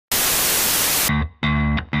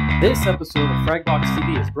This episode of Fragbox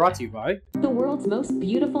TV is brought to you by the world's most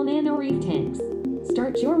beautiful nano reef tanks.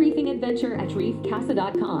 Start your reefing adventure at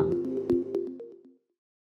reefcasa.com.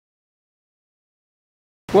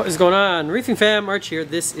 What is going on? Reefing fam, Arch here.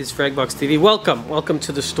 This is Fragbox TV. Welcome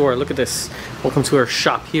to the store. Look at this. Welcome to our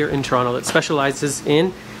shop here in Toronto that specializes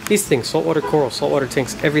in these things: saltwater coral, saltwater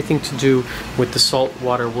tanks, everything to do with the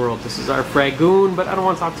saltwater world. This is our Fragoon, but I don't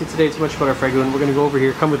want to talk to you today too much about our Fragoon. We're going to go over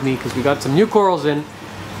here. Come with me because we got some new corals in.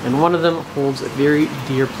 And one of them holds a very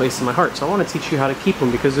dear place in my heart. So I want to teach you how to keep them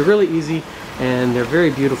because they're really easy and they're very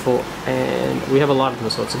beautiful, and we have a lot of them.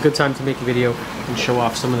 So it's a good time to make a video and show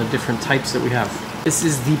off some of the different types that we have. This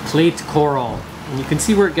is the plate coral. And you can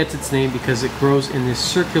see where it gets its name because it grows in this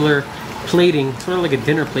circular plating, sort of like a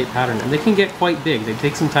dinner plate pattern. And they can get quite big. They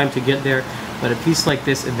take some time to get there, but a piece like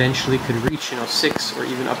this eventually could reach, 6 or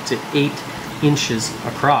even up to 8 inches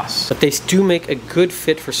across. But they do make a good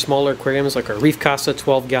fit for smaller aquariums like our Reef Casa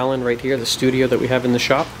 12-gallon right here, the studio that we have in the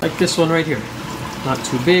shop. Like this one right here. Not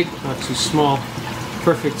too big, not too small.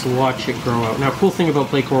 Perfect to watch it grow out. Now, cool thing about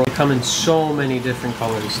plate coral, they come in so many different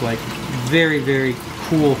colors, like very, very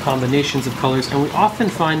cool combinations of colors, and we often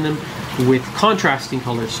find them with contrasting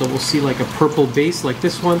colors. So we'll see like a purple base like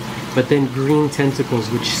this one, but then green tentacles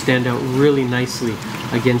which stand out really nicely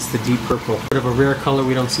against the deep purple. Sort of a rare color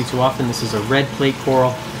we don't see too often. This is a red plate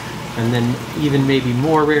coral. And then even maybe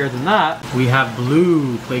more rare than that, we have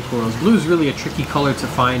blue plate corals. Blue is really a tricky color to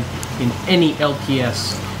find in any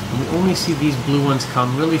LPS. And we only see these blue ones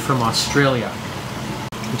come really from Australia.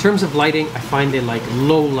 In terms of lighting, I find they like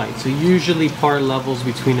low light. So usually par levels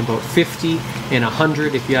between about 50 and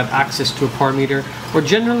 100 if you have access to a par meter. Or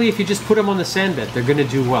generally if you just put them on the sand bed, they're gonna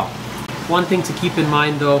do well. One thing to keep in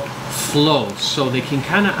mind though, flow. So they can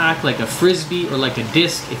kind of act like a frisbee or like a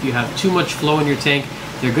disc. If you have too much flow in your tank,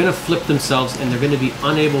 they're gonna flip themselves and they're gonna be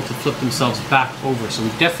unable to flip themselves back over. So we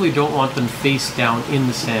definitely don't want them face down in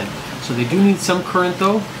the sand. So they do need some current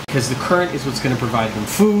though, because the current is what's going to provide them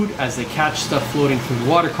food as they catch stuff floating through the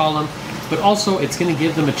water column, but also it's going to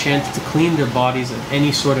give them a chance to clean their bodies of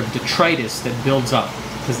any sort of detritus that builds up,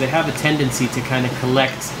 because they have a tendency to kind of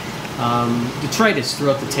collect detritus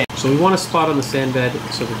throughout the tank. So we want a spot on the sand bed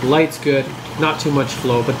so that the light's good, not too much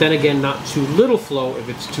flow, but then again not too little flow. If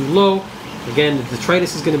it's too low, again the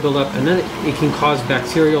detritus is going to build up and then it can cause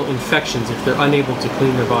bacterial infections if they're unable to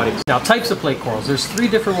clean their bodies. Now, types of plate corals, there's 3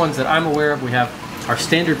 different ones that I'm aware of. We have our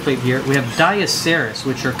standard plate here. We have Diaceras,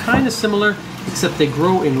 which are kind of similar, except they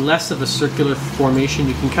grow in less of a circular formation.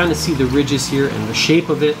 You can kind of see the ridges here and the shape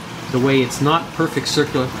of it, the way it's not perfect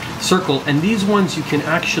circle. And these ones you can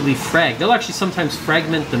actually frag. They'll actually sometimes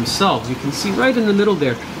fragment themselves. You can see right in the middle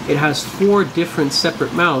there, it has 4 different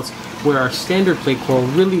separate mouths, where our standard plate coral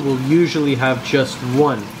really will usually have just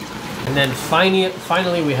 1. And then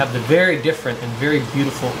finally we have the very different and very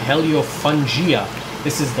beautiful Heliofungia.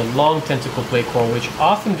 This is the long tentacle plate coral, which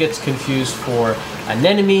often gets confused for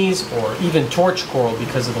anemones or even torch coral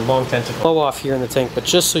because of the long tentacle. Blow off here in the tank, but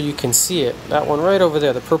just so you can see it, that one right over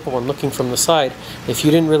there, the purple one looking from the side, if you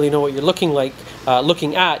didn't really know what you're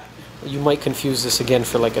looking at, you might confuse this again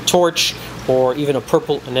for like a torch or even a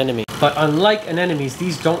purple anemone. But unlike anemones,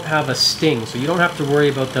 these don't have a sting, so you don't have to worry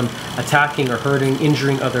about them attacking or hurting,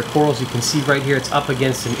 injuring other corals. You can see right here it's up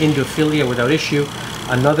against an Endophilia without issue,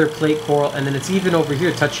 another plate coral, and then it's even over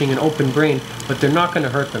here touching an open brain, but they're not going to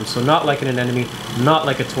hurt them. So not like an anemone, not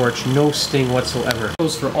like a torch, no sting whatsoever. It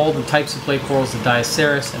goes for all the types of plate corals, the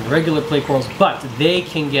Diaceras and regular plate corals, but they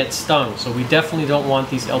can get stung. So we definitely don't want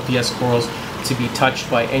these LPS corals to be touched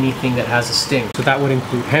by anything that has a sting. So that would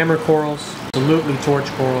include hammer corals, absolutely torch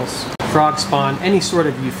corals, frog spawn, any sort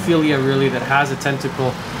of Euphilia really that has a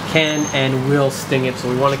tentacle can and will sting it. So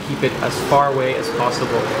we want to keep it as far away as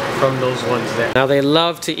possible from those ones there. Now they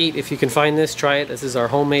love to eat. If you can find this, try it. This is our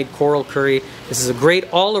homemade coral curry. This is a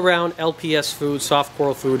great all-around LPS food, soft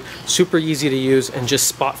coral food, super easy to use, and just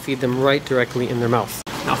spot feed them right directly in their mouth.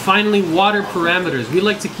 Now finally, water parameters. We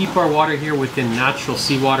like to keep our water here within natural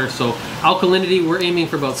seawater. So alkalinity, we're aiming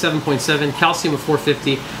for about 7.7, calcium of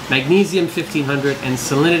 450, magnesium 1500, and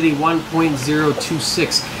salinity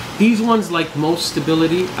 1.026. These ones like most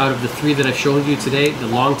stability out of the 3 that I've shown you today. The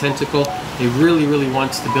long tentacle, they really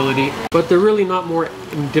want stability, but they're really not more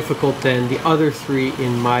difficult than the other 3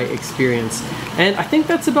 in my experience. And I think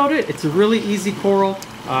that's about it. It's a really easy coral.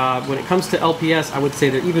 When it comes to LPS, I would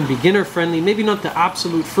say they're even beginner friendly. Maybe not the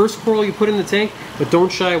absolute first coral you put in the tank, but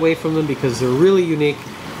don't shy away from them because they're really unique.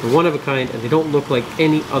 They're one of a kind and they don't look like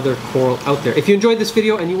any other coral out there. If you enjoyed this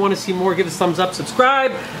video and you want to see more, give us a thumbs up,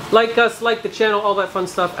 subscribe, like us, like the channel, all that fun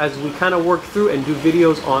stuff as we kind of work through and do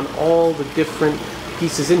videos on all the different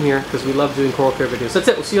pieces in here because we love doing coral care videos. That's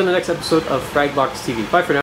it. We'll see you on the next episode of Fragbox TV. Bye for now.